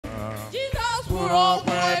kuro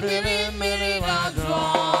kwebiri miri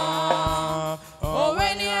radwa. O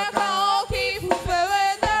when you can keep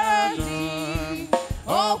fere deredi.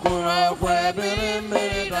 O kuro kwebiri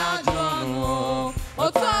miri radwa no. O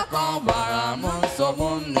taka bara monso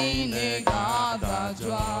bumni ne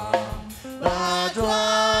gadajwa. Radwa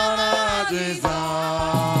Jesus.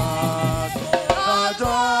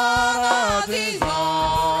 Radwa Jesus.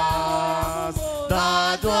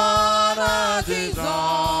 Radwa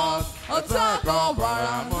Jesus. O taka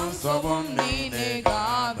bara monso bumni ne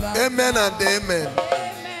gadajwa. Amen and amen.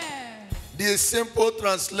 Amen. The simple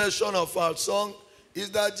translation of our song is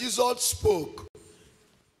that Jesus spoke,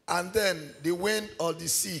 and then the wind of the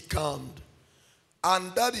sea calmed.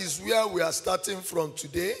 And that is where we are starting from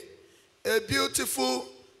today. A beautiful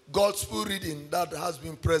gospel reading that has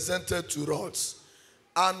been presented to us.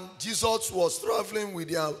 And Jesus was traveling with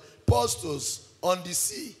the apostles on the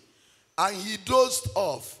sea. And he dozed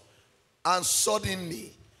off. And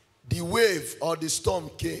suddenly, the wave or the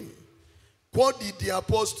storm came. What did the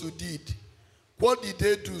apostles do? What did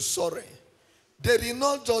they do? Sorry. They did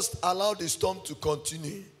not just allow the storm to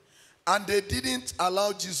continue. And they didn't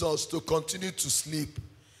allow Jesus to continue to sleep.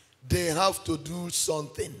 They have to do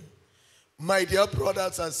something. My dear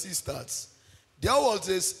brothers and sisters, there was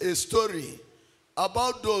a story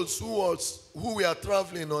about those who were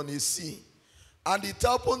traveling on a sea. And it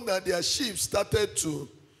happened that their ship started to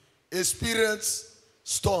experience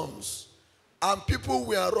storms. And people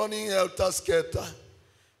were running helter-skelter.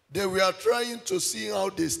 They were trying to see how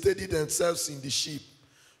they steady themselves in the ship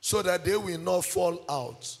so that they will not fall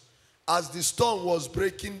out. As the storm was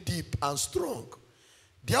breaking deep and strong,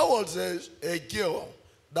 there was a girl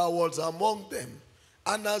that was among them.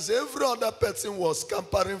 And as every other person was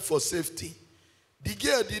scampering for safety, the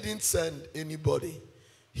girl didn't send anybody.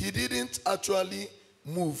 He didn't actually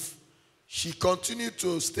move. She continued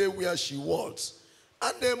to stay where she was.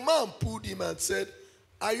 And the man pulled him and said,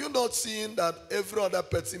 "Are you not seeing that every other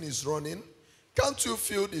person is running? Can't you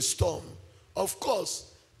feel the storm? Of course,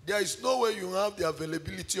 there is no way you have the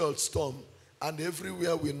availability of storm and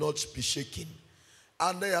everywhere will not be shaking."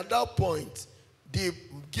 And at that point, the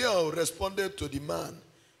girl responded to the man,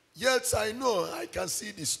 "Yes, I know, I can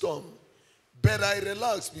see the storm, but I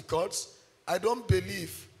relax because I don't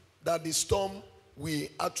believe that the storm will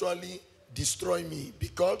actually destroy me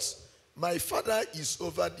because my father is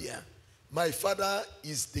over there. My father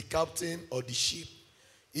is the captain of the ship.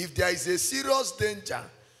 If there is a serious danger,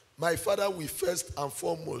 my father will first and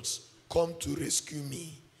foremost come to rescue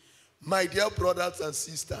me." My dear brothers and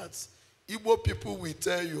sisters, Igbo people will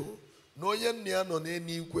tell you,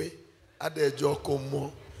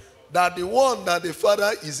 that the one that the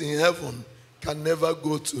Father is in heaven can never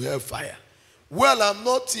go to hellfire. Well, I'm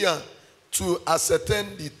not here to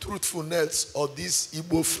ascertain the truthfulness of this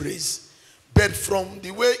Igbo phrase, but from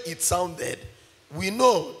the way it sounded, we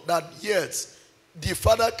know that yes, the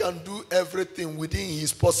Father can do everything within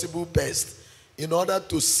his possible best in order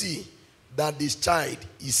to see that this child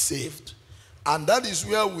is saved. And that is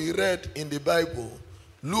where we read in the Bible,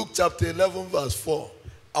 Luke chapter 11 verse 4,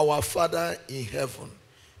 our Father in heaven.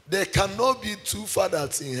 There cannot be two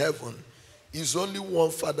fathers in heaven. It's only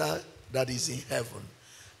one Father that is in heaven.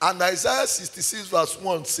 And Isaiah 66 verse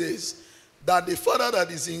 1 says that the Father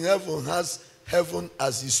that is in heaven has heaven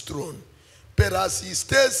as his throne. But as he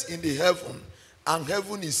stays in the heaven, and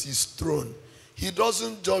heaven is his throne, he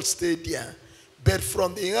doesn't just stay there. But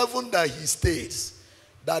from the heaven that he stays,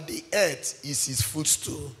 that the earth is his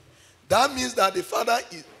footstool. That means that the Father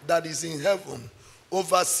that is in heaven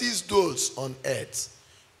oversees those on earth.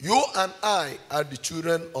 You and I are the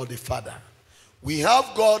children of the Father. We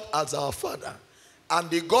have God as our Father. And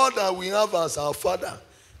the God that we have as our Father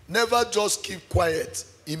never just keep quiet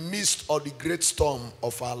in midst of the great storm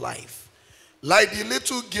of our life. Like the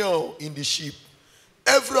little girl in the ship,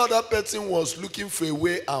 every other person was looking for a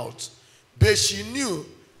way out. But she knew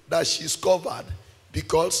that she's covered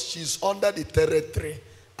because she's under the territory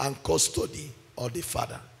and custody of the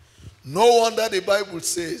Father. No wonder the Bible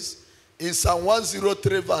says in Psalm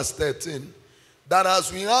 103 verse 13 that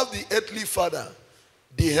as we have the earthly Father,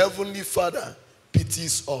 the heavenly Father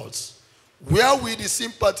pities us. Where will the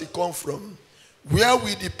sympathy come from? Where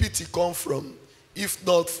will the pity come from if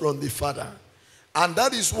not from the Father? And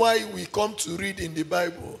that is why we come to read in the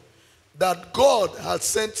Bible that God had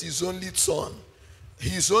sent his only Son,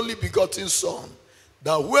 his only begotten Son,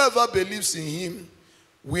 that whoever believes in him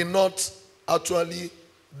will not actually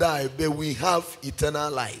die, but we have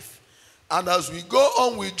eternal life. And as we go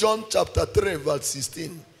on with John chapter 3 verse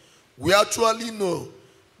 16, we actually know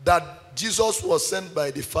that Jesus was sent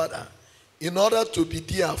by the Father in order to be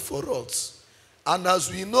there for us. And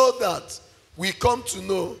as we know that, we come to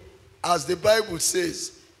know, as the Bible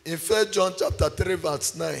says in 1 John chapter 3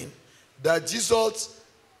 verse 9, that Jesus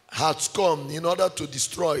has come in order to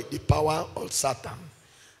destroy the power of Satan.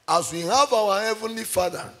 As we have our Heavenly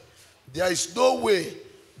Father, there is no way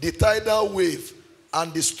the tidal wave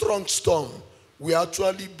and the strong storm will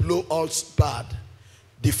actually blow us bad.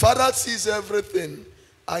 The Father sees everything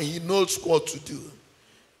and he knows what to do.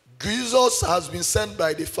 Jesus has been sent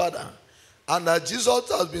by the Father, and as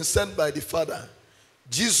Jesus has been sent by the Father,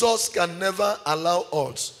 Jesus can never allow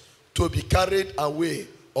us to be carried away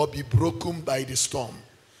or be broken by the storm.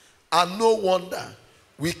 And no wonder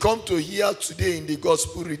we come to hear today in the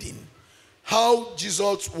gospel reading how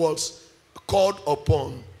Jesus was called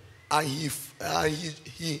upon and he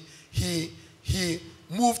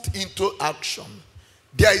moved into action.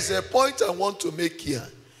 There is a point I want to make here.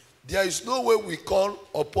 There is no way we call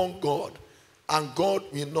upon God and God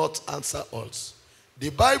will not answer us. The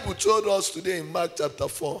Bible told us today in Mark chapter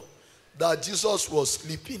 4 that Jesus was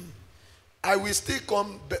sleeping. I will still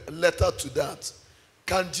come later to that.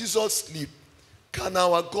 Can Jesus sleep? Can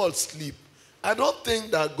our God sleep? I don't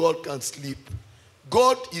think that God can sleep.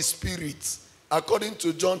 God is spirit, according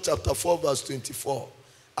to John chapter 4 verse 24.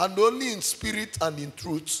 And only in spirit and in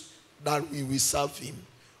truth that we will serve him.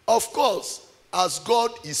 Of course, as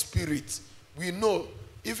God is spirit, we know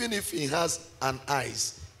even if he has an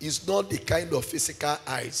eyes, it's not the kind of physical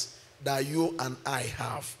eyes that you and I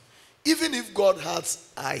have. Even if God has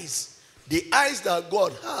eyes, the eyes that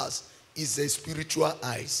God has is a spiritual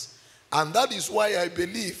eyes. And that is why I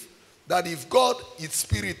believe that if God is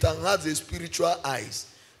spirit and has a spiritual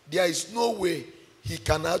eyes, there is no way he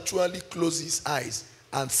can actually close his eyes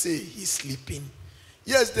and say he's sleeping.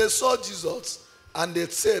 Yes, they saw Jesus and they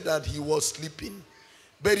said that he was sleeping.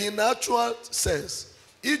 But in actual sense,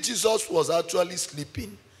 if Jesus was actually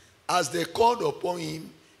sleeping, as they called upon him,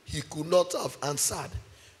 he could not have answered.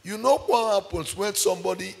 You know what happens when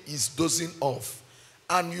somebody is dozing off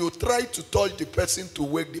and you try to touch the person to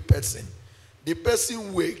wake the person. The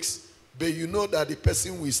person wakes, but you know that the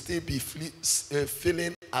person will still be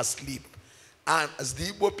feeling asleep. And as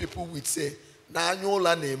the Igbo people would say, at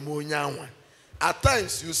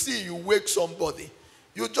times you see you wake somebody.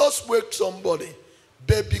 You just wake somebody.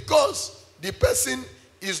 But because the person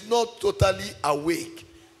is not totally awake,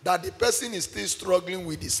 that the person is still struggling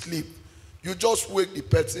with his sleep, you just wake the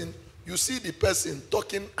person. You see the person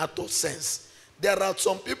talking out of sense. There are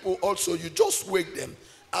some people also, you just wake them.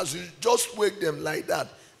 As you just wake them like that,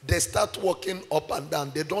 they start walking up and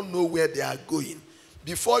down. They don't know where they are going.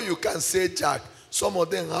 Before you can say Jack, some of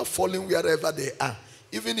them are falling wherever they are.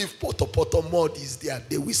 Even if poto mud is there,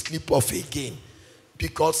 they will sleep off again.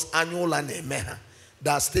 Because annual and emeha, they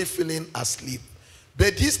are still feeling asleep.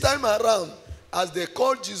 But this time around, as they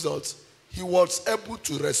called Jesus, he was able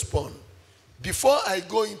to respond. Before I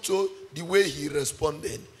go into the way he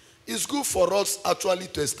responded, it's good for us actually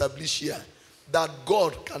to establish here that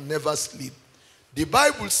God can never sleep. The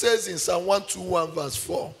Bible says in Psalm 121 verse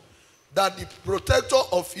 4 that the protector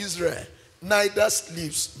of Israel neither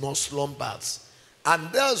sleeps nor slumbers.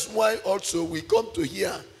 And that's why also we come to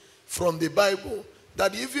hear from the Bible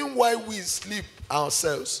that even while we sleep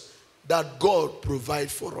ourselves, that God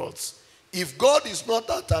provides for us. If God is not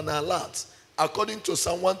at an alert, according to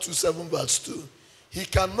Psalm 127 verse 2, he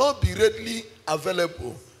cannot be readily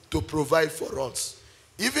available to provide for us.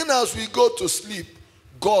 Even as we go to sleep,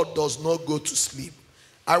 God does not go to sleep.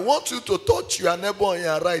 I want you to touch your neighbor on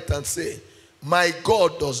your right and say, my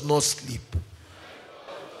God does not sleep.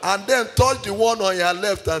 And then touch the one on your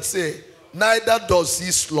left and say, neither does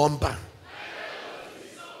he slumber.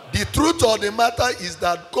 The truth of the matter is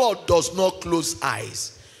that God does not close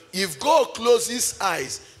eyes. If God closes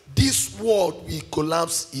eyes, this world will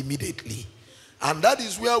collapse immediately. And that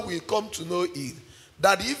is where we come to know it.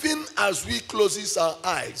 That even as we close our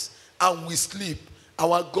eyes and we sleep,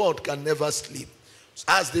 our God can never sleep.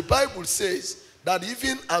 As the Bible says, that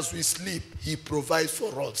even as we sleep, he provides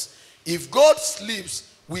for us. If God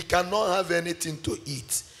sleeps, we cannot have anything to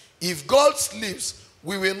eat. If God sleeps,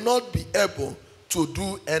 we will not be able to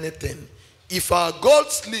do anything. If our God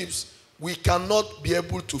sleeps, we cannot be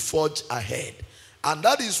able to forge ahead. And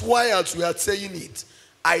that is why, as we are saying it,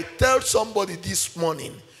 I tell somebody this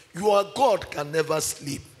morning, your God can never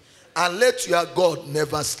sleep. And let your God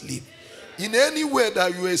never sleep. In any way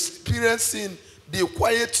that you are experiencing the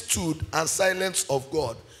quietude and silence of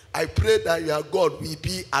God, I pray that your God will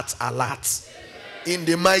be at alert. In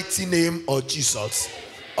the mighty name of Jesus.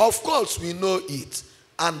 Of course, we know it.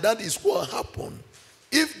 And that is what happened.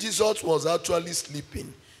 If Jesus was actually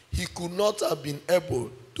sleeping, he could not have been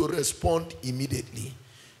able to respond immediately.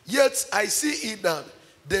 Yet, I see it that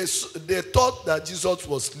They thought that Jesus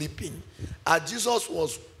was sleeping, and Jesus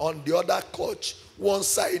was on the other couch, one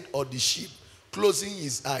side of the ship, closing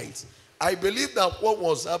his eyes. I believe that what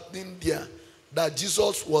was happening there, that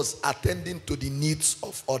Jesus was attending to the needs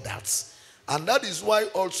of others. And that is why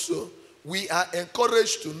also we are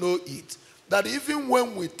encouraged to know it, that even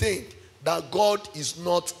when we think that God is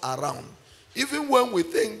not around, even when we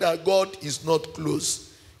think that God is not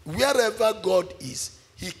close, wherever God is,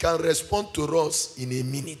 he can respond to us in a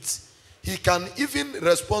minute. He can even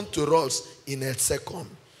respond to us in a second.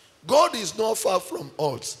 God is not far from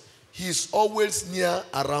us. He is always near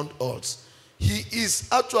around us. He is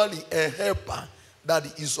actually a helper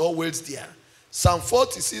that is always there. Psalm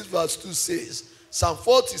 46 verse 2 says, Psalm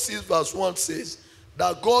 46 verse 1 says,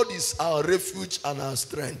 that God is our refuge and our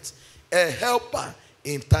strength, a helper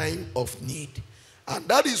in time of need. And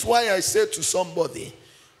that is why I say to somebody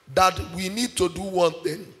that we need to do one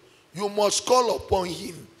thing. You must call upon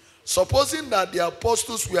him. Supposing that the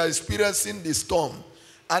apostles were experiencing the storm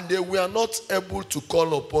and they were not able to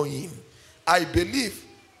call upon him, I believe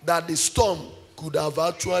that the storm could have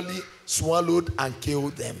actually swallowed and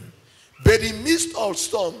killed them. But in the midst of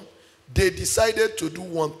storm, they decided to do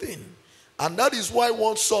one thing. And that is why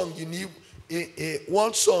one song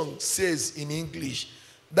says in English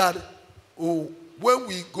that when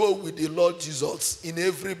we go with the Lord Jesus in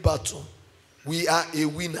every battle, we are a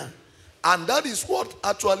winner. And that is what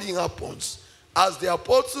actually happens. As the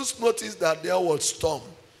apostles noticed that there was storm,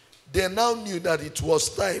 they now knew that it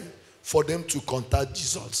was time for them to contact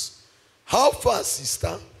Jesus. How far,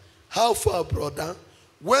 sister? How far, brother?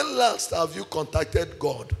 When last have you contacted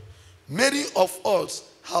God? Many of us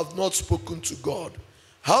have not spoken to God.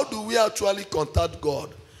 How do we actually contact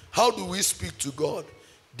God? How do we speak to God?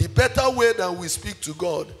 The better way that we speak to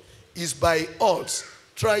God is by us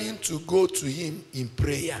trying to go to him in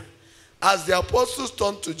prayer. As the apostles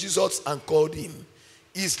turned to Jesus and called him,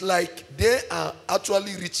 it's like they are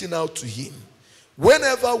actually reaching out to him.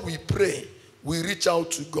 Whenever we pray, we reach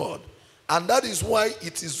out to God. And that is why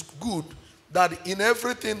it is good that in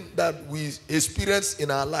everything that we experience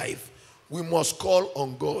in our life, we must call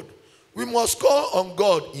on God. We must call on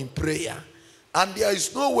God in prayer. And there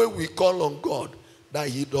is no way we call on God that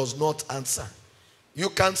he does not answer. You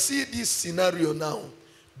can see this scenario now.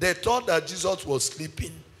 They thought that Jesus was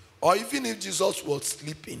sleeping, or even if Jesus was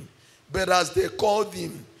sleeping, but as they called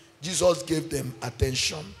him, Jesus gave them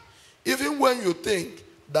attention. Even when you think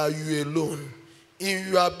that you're alone, in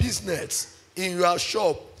your business, in your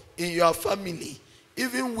shop, in your family,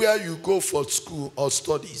 even where you go for school or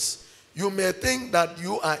studies, you may think that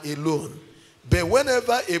you are alone. But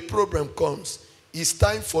whenever a problem comes, it's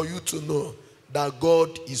time for you to know that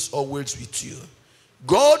God is always with you.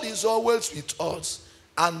 God is always with us.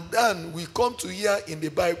 And then we come to hear in the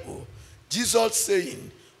Bible, Jesus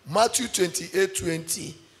saying, Matthew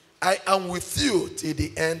 28:20, I am with you till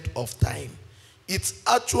the end of time. It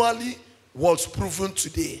actually was proven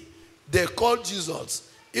today. They called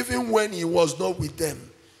Jesus even when he was not with them,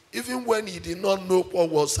 even when he did not know what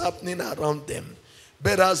was happening around them.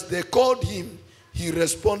 But as they called him, he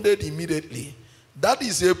responded immediately. That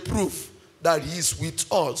is a proof that he is with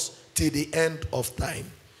us till the end of time.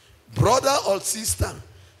 Brother or sister,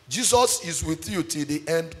 Jesus is with you till the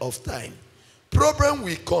end of time. Problem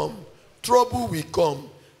will come, trouble will come,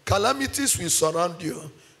 calamities will surround you.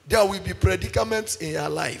 There will be predicaments in your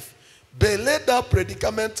life. But let that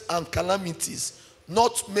predicament and calamities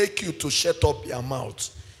not make you to shut up your mouth.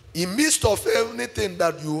 In midst of anything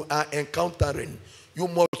that you are encountering, you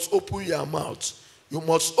must open your mouth. You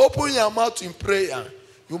must open your mouth in prayer.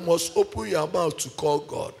 You must open your mouth to call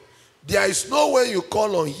God. There is no way you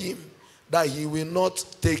call on him that he will not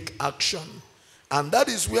take action. And that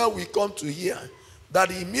is where we come to hear that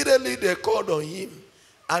immediately they called on him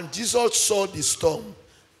and Jesus saw the storm.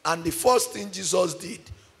 And the first thing Jesus did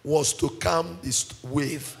was to calm this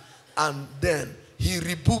wave. And then he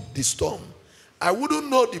rebuked the storm. I wouldn't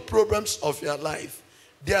know the problems of your life.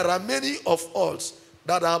 There are many of us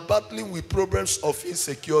that are battling with problems of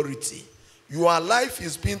insecurity. Your life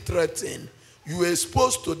is being threatened. You are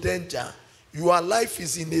exposed to danger. Your life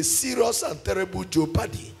is in a serious and terrible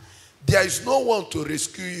jeopardy. There is no one to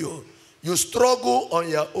rescue you. You struggle on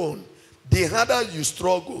your own. The harder you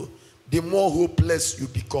struggle, the more hopeless you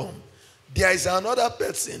become. There is another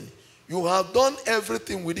person. You have done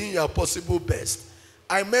everything within your possible best.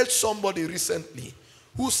 I met somebody recently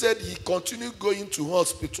who said he continued going to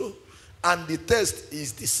hospital and the test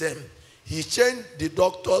is the same. He changed the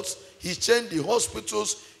doctors, he changed the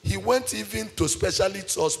hospitals, he went even to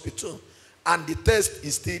specialist hospital and the test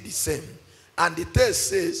is still the same. And the test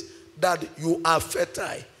says that you are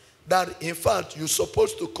fertile. that in fact you're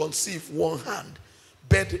supposed to conceive one hand,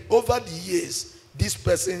 but over the years, this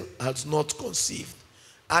person has not conceived.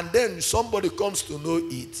 And then somebody comes to know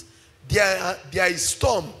it. There is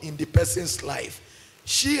storm in the person's life.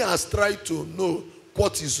 She has tried to know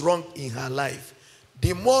what is wrong in her life.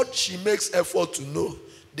 The more she makes effort to know,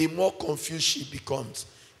 the more confused she becomes.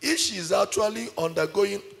 If she is actually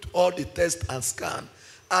undergoing all the tests and scan,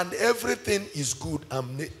 and everything is good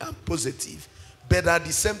and positive, but at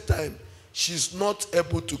the same time, she's not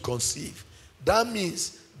able to conceive, that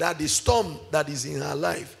means that the storm that is in her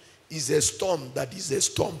life is a storm that is a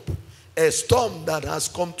storm that has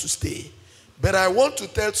come to stay. But I want to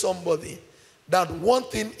tell somebody that one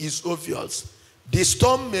thing is obvious. The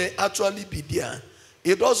storm may actually be there.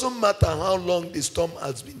 It doesn't matter how long the storm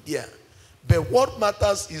has been there. But what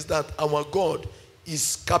matters is that our God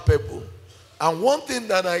is capable. And one thing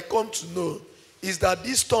that I come to know is that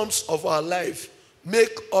these storms of our life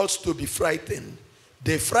make us to be frightened.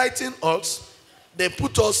 They frighten us. They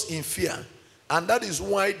put us in fear. And that is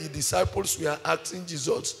why the disciples were asking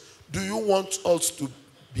Jesus, do you want us to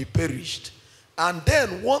be perished? And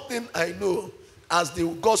then one thing I know, as the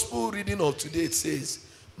gospel reading of today says,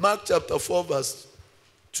 Mark chapter 4 verse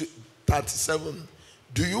 37,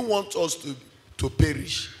 do you want us to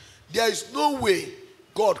perish? There is no way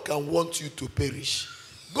God can want you to perish.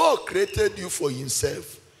 God created you for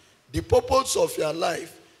himself. The purpose of your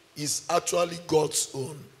life is actually God's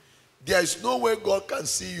own. There is no way God can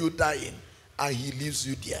see you dying and he leaves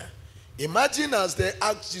you there. Imagine as they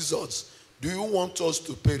asked Jesus, do you want us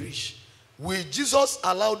to perish? Will Jesus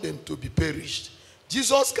allow them to be perished?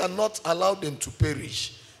 Jesus cannot allow them to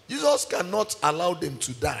perish. Jesus cannot allow them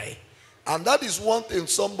to die. And that is one thing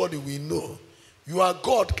somebody will know. Your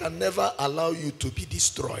God can never allow you to be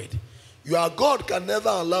destroyed. Your God can never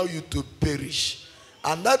allow you to perish.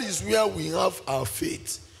 And that is where we have our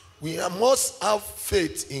faith. We must have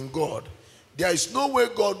faith in God. There is no way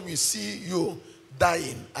God will see you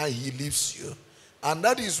dying and he leaves you. And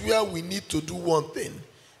that is where we need to do one thing.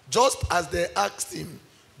 Just as they asked him,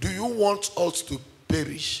 do you want us to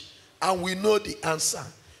perish? And we know the answer.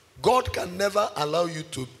 God can never allow you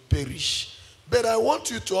to perish. But I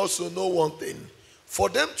want you to also know one thing. For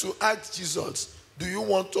them to ask Jesus, do you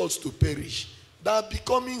want us to perish? They are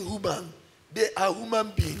becoming human. They are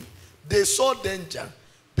human beings. They saw danger,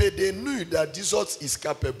 but they knew that Jesus is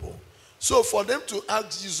capable. So for them to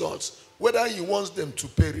ask Jesus whether he wants them to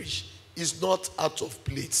perish is not out of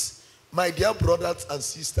place. My dear brothers and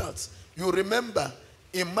sisters, you remember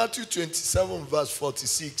in Matthew 27 verse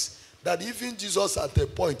 46 that even Jesus at a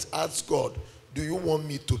point asked God, do you want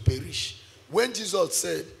me to perish? When Jesus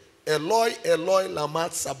said, Eloi, Eloi, lama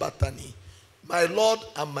sabachthani, my Lord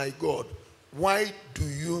and my God, why do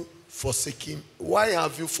you forsake him? Why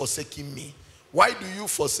have you forsaken me? Why do you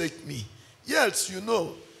forsake me? Yes, you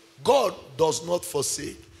know, God does not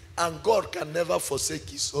forsake, and God can never forsake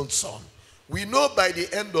his own son. We know by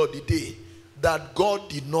the end of the day that God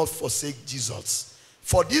did not forsake Jesus.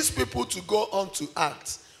 For these people to go on to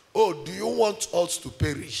ask, oh, do you want us to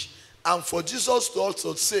perish? And for Jesus to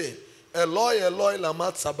also say, Eloi, Eloi,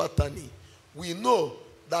 lama sabachthani, we know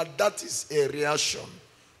that that is a reaction.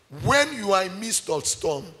 When you are in midst of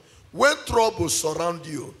storm, when troubles surround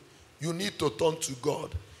you, you need to turn to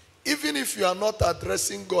God. Even if you are not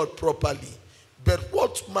addressing God properly, but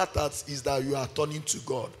what matters is that you are turning to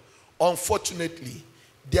God. Unfortunately,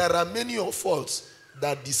 there are many of us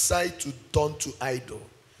that decide to turn to idol.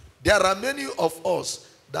 There are many of us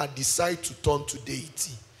that decide to turn to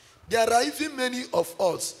deity. There are even many of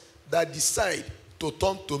us that decide to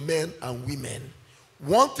turn to men and women.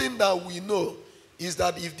 One thing that we know is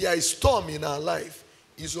that if there is storm in our life,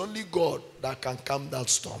 it's only God that can calm that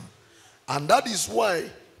storm. And that is why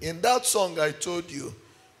in that song I told you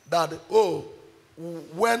that, oh,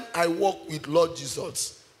 when I walk with Lord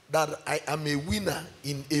Jesus, that I am a winner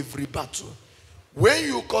in every battle. When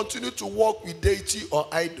you continue to walk with deity or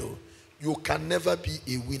idol, you can never be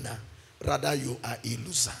a winner. Rather, you are a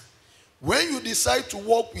loser. When you decide to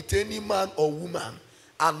walk with any man or woman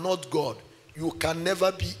and not God, you can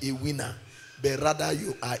never be a winner, but rather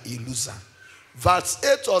you are a loser. Verse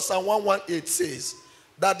 8 of Psalm 118 says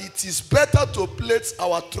that it is better to place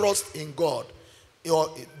our trust in God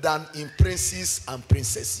than in princes and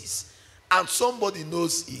princesses. And somebody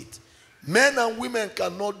knows it. Men and women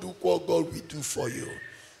cannot do what God will do for you.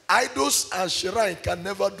 Idols and shrine can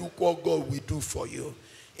never do what God will do for you.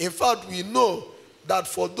 In fact, we know that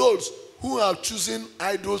for those who are choosing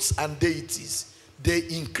idols and deities, they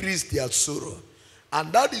increase their sorrow.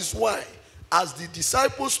 And that is why, as the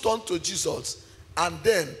disciples turned to Jesus, and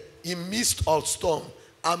then in midst of storm,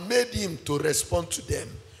 and made him to respond to them,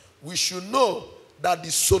 we should know that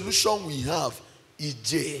the solution we have is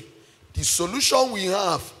J. The solution we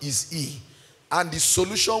have is E. And the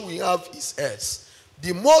solution we have is S.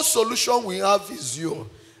 The more solution we have is U.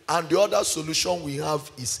 And the other solution we have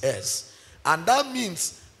is S. And that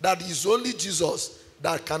means that it's only Jesus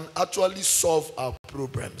that can actually solve our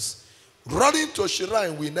problems. Running to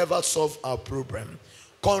shrine will never solve our problem.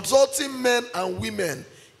 Consulting men and women,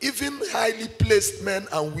 even highly placed men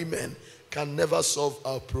and women, can never solve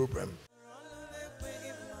our problem.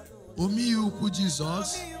 Omiyuku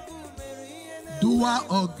Jesus, doer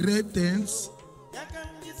of great things,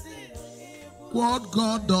 what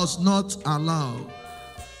God does not allow,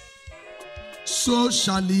 so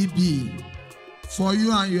shall it be for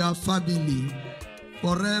you and your family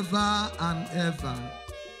forever and ever.